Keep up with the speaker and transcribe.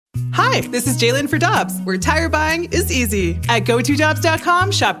Hi, this is Jalen for Dobbs, where tire buying is easy. At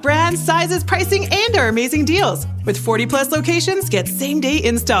GoToDobbs.com, shop brands, sizes, pricing, and our amazing deals. With 40-plus locations, get same-day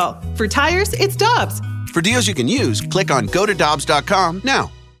install. For tires, it's Dobbs. For deals you can use, click on GoToDobbs.com now.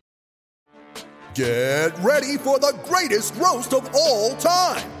 Get ready for the greatest roast of all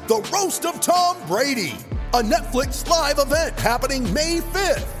time, the Roast of Tom Brady, a Netflix live event happening May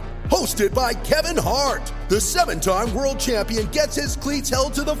 5th. Hosted by Kevin Hart, the 7-time world champion gets his cleats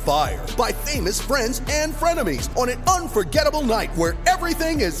held to the fire by famous friends and frenemies on an unforgettable night where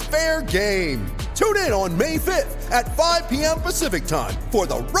everything is fair game. Tune in on May 5th at 5 p.m. Pacific time for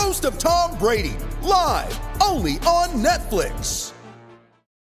the Roast of Tom Brady, live only on Netflix.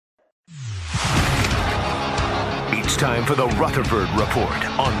 It's time for the Rutherford Report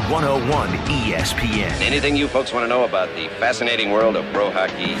on 101 ESPN. Anything you folks want to know about the fascinating world of pro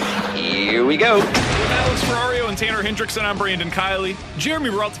hockey, here we go. With Alex Ferrario and Tanner Hendrickson, I'm Brandon Kiley.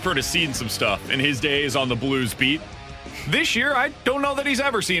 Jeremy Rutherford has seen some stuff in his days on the Blues beat. This year, I don't know that he's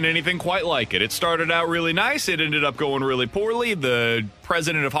ever seen anything quite like it. It started out really nice. It ended up going really poorly. The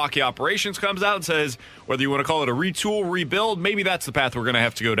president of hockey operations comes out and says, whether you want to call it a retool, rebuild, maybe that's the path we're going to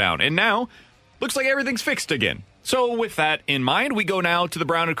have to go down. And now, looks like everything's fixed again. So with that in mind, we go now to the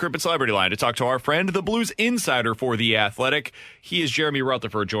Brown and Crouppen Celebrity Line to talk to our friend, the Blues insider for The Athletic. He is Jeremy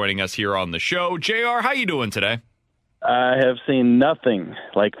Rutherford joining us here on the show. JR, how you doing today? I have seen nothing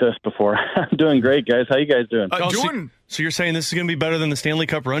like this before. I'm doing great, guys. How you guys doing? So you're saying this is going to be better than the Stanley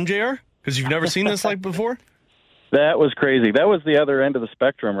Cup run, JR? Because you've never seen this like before? That was crazy. That was the other end of the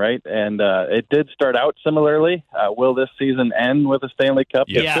spectrum, right? And it did start out similarly. Will this season end with a Stanley Cup?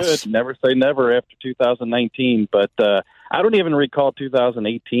 Yes. It could. Never say never after 2019. But I don't even recall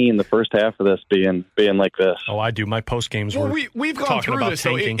 2018, the first half of this being like this. Oh, I do. My post games were we've gone talking through about this,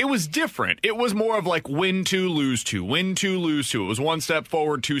 so tanking. it was different. It was more of like win two, lose two, win two, lose two. It was one step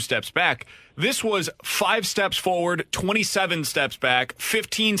forward, two steps back. This was 5 steps forward, 27 steps back,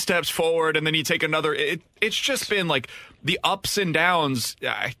 15 steps forward, and then you take another. It's just been like the ups and downs.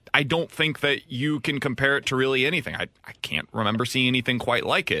 I don't think that you can compare it to really anything. I can't remember seeing anything quite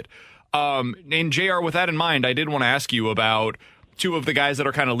like it. And JR, with that in mind, I did want to ask you about two of the guys that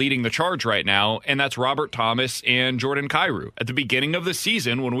are kind of leading the charge right now, and that's Robert Thomas and Jordan Kyrou. At the beginning of the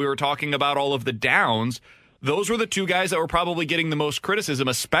season, when we were talking about all of the downs, those were the two guys that were probably getting the most criticism,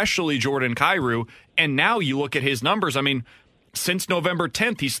 especially Jordan Kyrou. And now you look at his numbers. I mean, since November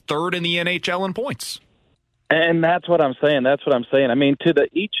 10th, he's third in the NHL in points. And that's what I'm saying. I mean, to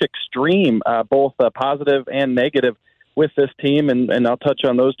each extreme, both positive and negative with this team, and I'll touch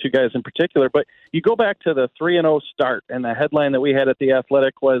on those two guys in particular. But you go back to the 3-0 start, and the headline that we had at The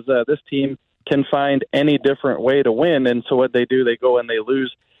Athletic was this team can find any different way to win. And so what they do, they go and they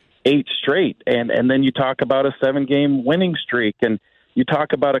lose 8 straight. And then you talk about a 7-game winning streak, and you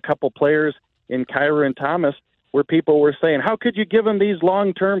talk about a couple players in Kyrou and Thomas where people were saying, how could you give them these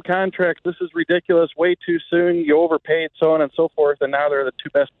long-term contracts? This is ridiculous, way too soon, you overpaid, so on and so forth, and now they're the 2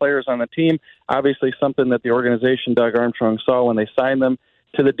 best players on the team. Obviously something that the organization, Doug Armstrong, saw when they signed them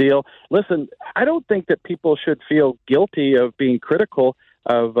to the deal. Listen, I don't think that people should feel guilty of being critical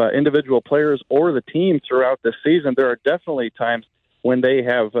of individual players or the team throughout the season. There are definitely times when they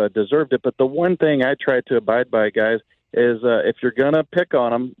have deserved it, but the one thing I try to abide by, guys, is if you're going to pick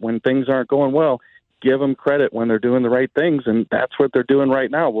on them when things aren't going well, give them credit when they're doing the right things, and that's what they're doing right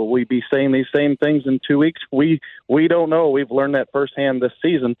now. Will we be saying these same things in 2 weeks? We don't know. We've learned that firsthand this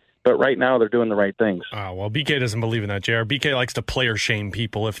season, but right now they're doing the right things. Oh, well, BK doesn't believe in that, JR. BK likes to player shame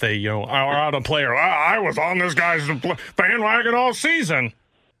people if they, are out a player. I was on this guy's bandwagon all season.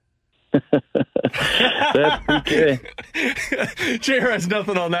 That's BK. JR has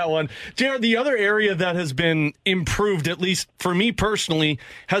nothing on that one. JR, the other area that has been improved, at least for me personally,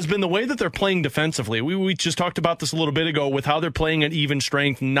 has been the way that they're playing defensively. We just talked about this a little bit ago with how they're playing at even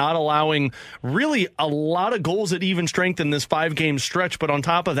strength, not allowing really a lot of goals at even strength in this 5-game stretch, but on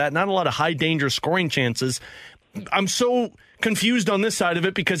top of that, not a lot of high-danger scoring chances. I'm so confused on this side of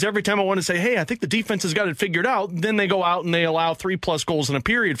it because every time I want to say, hey, I think the defense has got it figured out, then they go out and they allow 3+ goals in a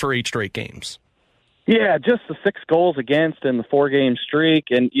period for 8 straight games. Yeah, just the 6 goals against in the 4-game streak.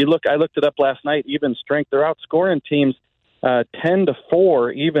 And I looked it up last night, even strength. They're outscoring teams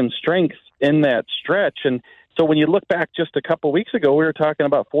 10-4 even strength in that stretch. And so when you look back just a couple weeks ago, we were talking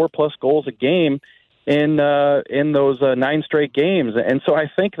about 4+ goals a game in those 9 straight games. And so I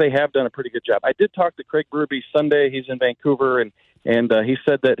think they have done a pretty good job. I did talk to Craig Berube Sunday. He's in Vancouver, and he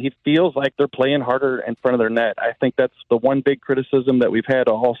said that he feels like they're playing harder in front of their net. I think that's the one big criticism that we've had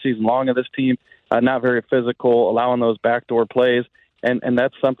all season long of this team, not very physical, allowing those backdoor plays, and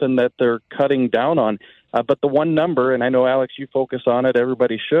that's something that they're cutting down on. But the one number, and I know, Alex, you focus on it,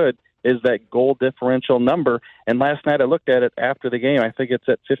 everybody should, is that goal differential number. And last night I looked at it after the game. I think it's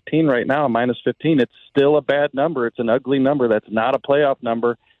at 15 right now, minus 15. It's still a bad number. It's an ugly number. That's not a playoff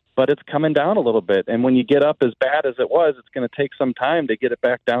number, but it's coming down a little bit. And when you get up as bad as it was, it's going to take some time to get it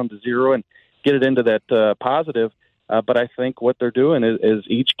back down to zero and get it into that positive. But I think what they're doing is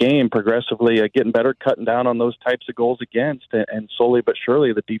each game progressively getting better, cutting down on those types of goals against, and slowly but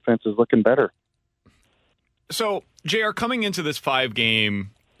surely the defense is looking better. So, JR, coming into this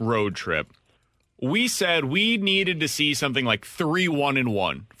 5-game road trip, we said we needed to see something like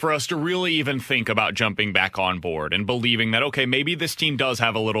 3-1-1 for us to really even think about jumping back on board and believing that, okay, maybe this team does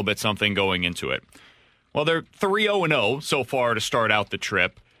have a little bit something going into it. Well, they're 3-0-0 so far to start out the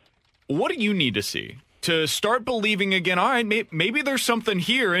trip. What do you need to see to start believing again, all right, maybe there's something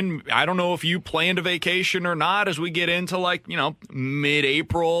here? And I don't know if you planned a vacation or not as we get into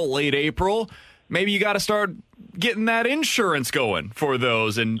mid-April, late April. Maybe you got to start getting that insurance going for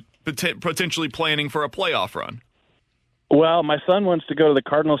those and potentially planning for a playoff run. Well, my son wants to go to the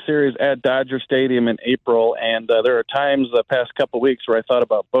Cardinal Series at Dodger Stadium in April, and there are times the past couple of weeks where I thought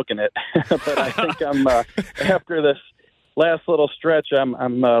about booking it. But I think I'm after this last little stretch, I'm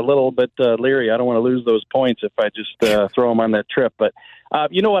a little bit leery. I don't want to lose those points if I just throw them on that trip. But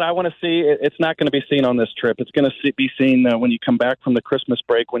you know what I want to see? It's not going to be seen on this trip. It's going to be seen when you come back from the Christmas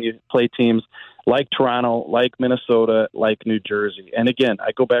break, when you play teams like Toronto, like Minnesota, like New Jersey. And again,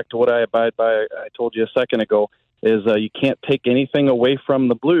 I go back to what I abide by. I told you a second ago, is you can't take anything away from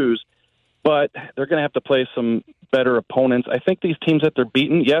the Blues, but they're going to have to play some better opponents. I think these teams that they're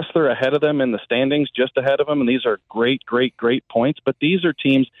beaten, yes, they're ahead of them in the standings, just ahead of them, and these are great, great, great points, but these are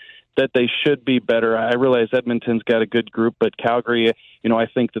teams that they should be better. I realize Edmonton's got a good group, but Calgary, I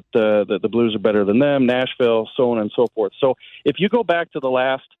think that the Blues are better than them, Nashville, so on and so forth. So if you go back to the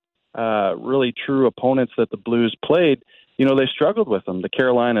last really true opponents that the Blues played, they struggled with them, the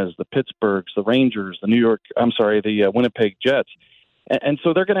Carolinas, the Pittsburghs, the Rangers, the Winnipeg Jets. And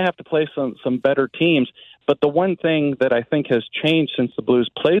so they're going to have to play some better teams. But the one thing that I think has changed since the Blues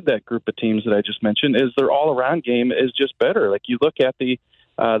played that group of teams that I just mentioned is their all-around game is just better. Like you look at the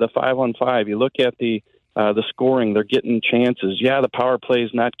 5-on-5, you look at the scoring, they're getting chances. Yeah, the power play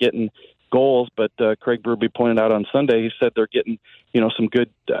is not getting goals, but Craig Berube pointed out on Sunday, he said they're getting some good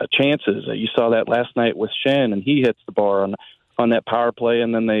chances. You saw that last night with Shen, and he hits the bar on that power play,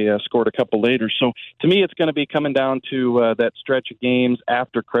 and then they scored a couple later. So to me, it's going to be coming down to that stretch of games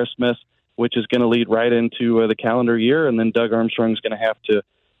after Christmas, which is going to lead right into the calendar year, and then Doug Armstrong's going to have to,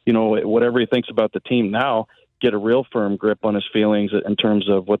 whatever he thinks about the team now, get a real firm grip on his feelings in terms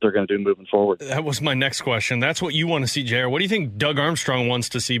of what they're going to do moving forward. That was my next question. That's what you want to see, JR. What do you think Doug Armstrong wants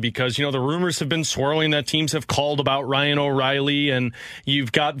to see? Because, the rumors have been swirling that teams have called about Ryan O'Reilly, and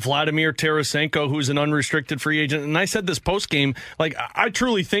you've got Vladimir Tarasenko, who's an unrestricted free agent. And I said this post-game, I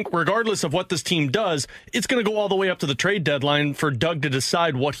truly think regardless of what this team does, it's going to go all the way up to the trade deadline for Doug to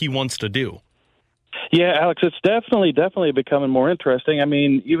decide what he wants to do. Yeah, Alex, it's definitely becoming more interesting. I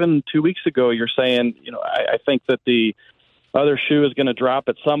mean, even 2 weeks ago, you're saying, I think that the other shoe is going to drop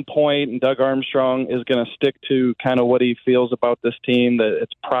at some point, and Doug Armstrong is going to stick to kind of what he feels about this team, that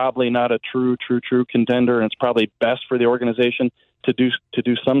it's probably not a true contender, and it's probably best for the organization to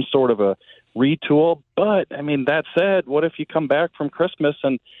do some sort of a retool. But, I mean, that said, what if you come back from Christmas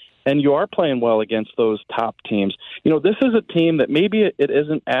and you are playing well against those top teams? This is a team that maybe it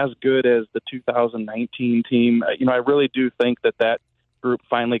isn't as good as the 2019 team. I really do think that group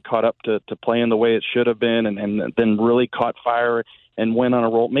finally caught up to playing the way it should have been and then really caught fire and went on a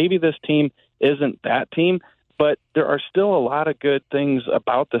roll. Maybe this team isn't that team, but there are still a lot of good things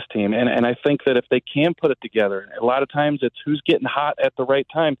about this team. And I think that if they can put it together, a lot of times it's who's getting hot at the right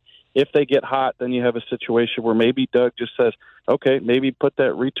time. If they get hot, then you have a situation where maybe Doug just says, okay, maybe put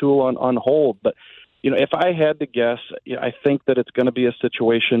that retool on hold. But, if I had to guess, I think that it's going to be a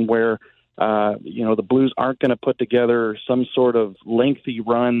situation where, the Blues aren't going to put together some sort of lengthy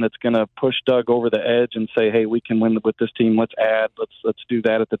run that's going to push Doug over the edge and say, hey, we can win with this team. Let's add. Let's do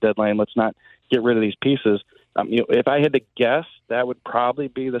that at the deadline. Let's not get rid of these pieces. If I had to guess, that would probably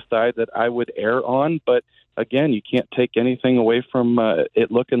be the side that I would err on. But again, you can't take anything away from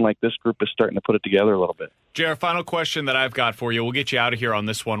it looking like this group is starting to put it together a little bit. JR, final question that I've got for you. We'll get you out of here on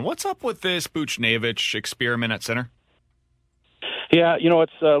this one. What's up with this Buchnevich experiment at center? Yeah,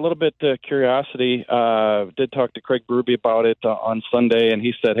 it's a little bit curiosity. Did talk to Craig Berube about it on Sunday, and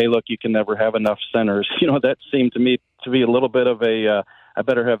he said, hey, look, you can never have enough centers. That seemed to me to be a little bit of a I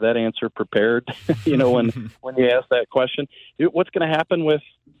better have that answer prepared, when you ask that question. What's going to happen with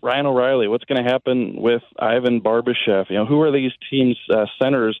Ryan O'Reilly? What's going to happen with Ivan Barbashev? Who are these teams'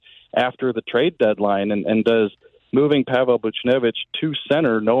 centers after the trade deadline? And does moving Pavel Buchnevich to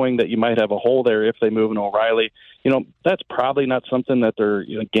center, knowing that you might have a hole there if they move in O'Reilly, that's probably not something that they're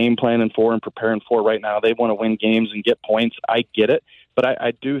game planning for and preparing for right now. They want to win games and get points. I get it. But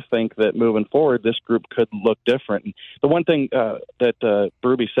I do think that moving forward, this group could look different. And the one thing that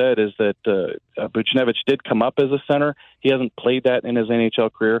Berube said is that Buchnevich did come up as a center. He hasn't played that in his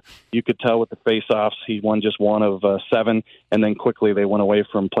NHL career. You could tell with the face-offs, he won just one of 7, and then quickly they went away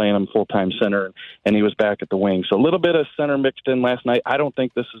from playing him full-time center, and he was back at the wing. So a little bit of center mixed in last night. I don't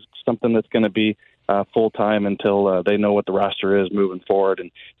think this is something that's going to be full-time until they know what the roster is moving forward,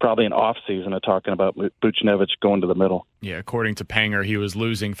 and probably an off-season of talking about Buchnevich going to the middle. Yeah, according to Panger, he was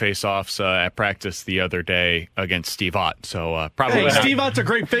losing face-offs at practice the other day against Steve Ott. So probably Steve Ott's a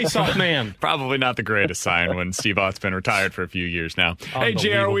great face-off man. Probably not the greatest sign when Steve Ott's been retired for a few years now. Hey,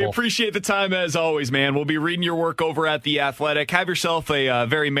 JR, we appreciate the time as always, man. We'll be reading your work over at The Athletic. Have yourself a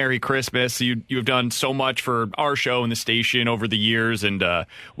very Merry Christmas. You've done so much for our show and the station over the years, and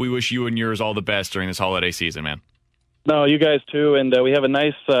we wish you and yours all the best during this holiday season, man. No, you guys too, and we have a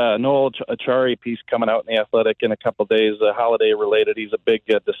nice Noel Achari piece coming out in The Athletic in a couple of days, holiday-related. He's a big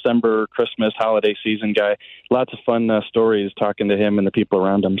December, Christmas, holiday season guy. Lots of fun stories talking to him and the people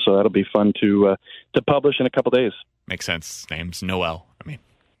around him, so that'll be fun to publish in a couple of days. Makes sense. Name's Noel.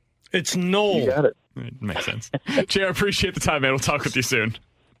 It's Noel. You got it. It makes sense. Jay, I appreciate the time, man. We'll talk with you soon.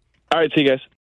 All right, see you guys.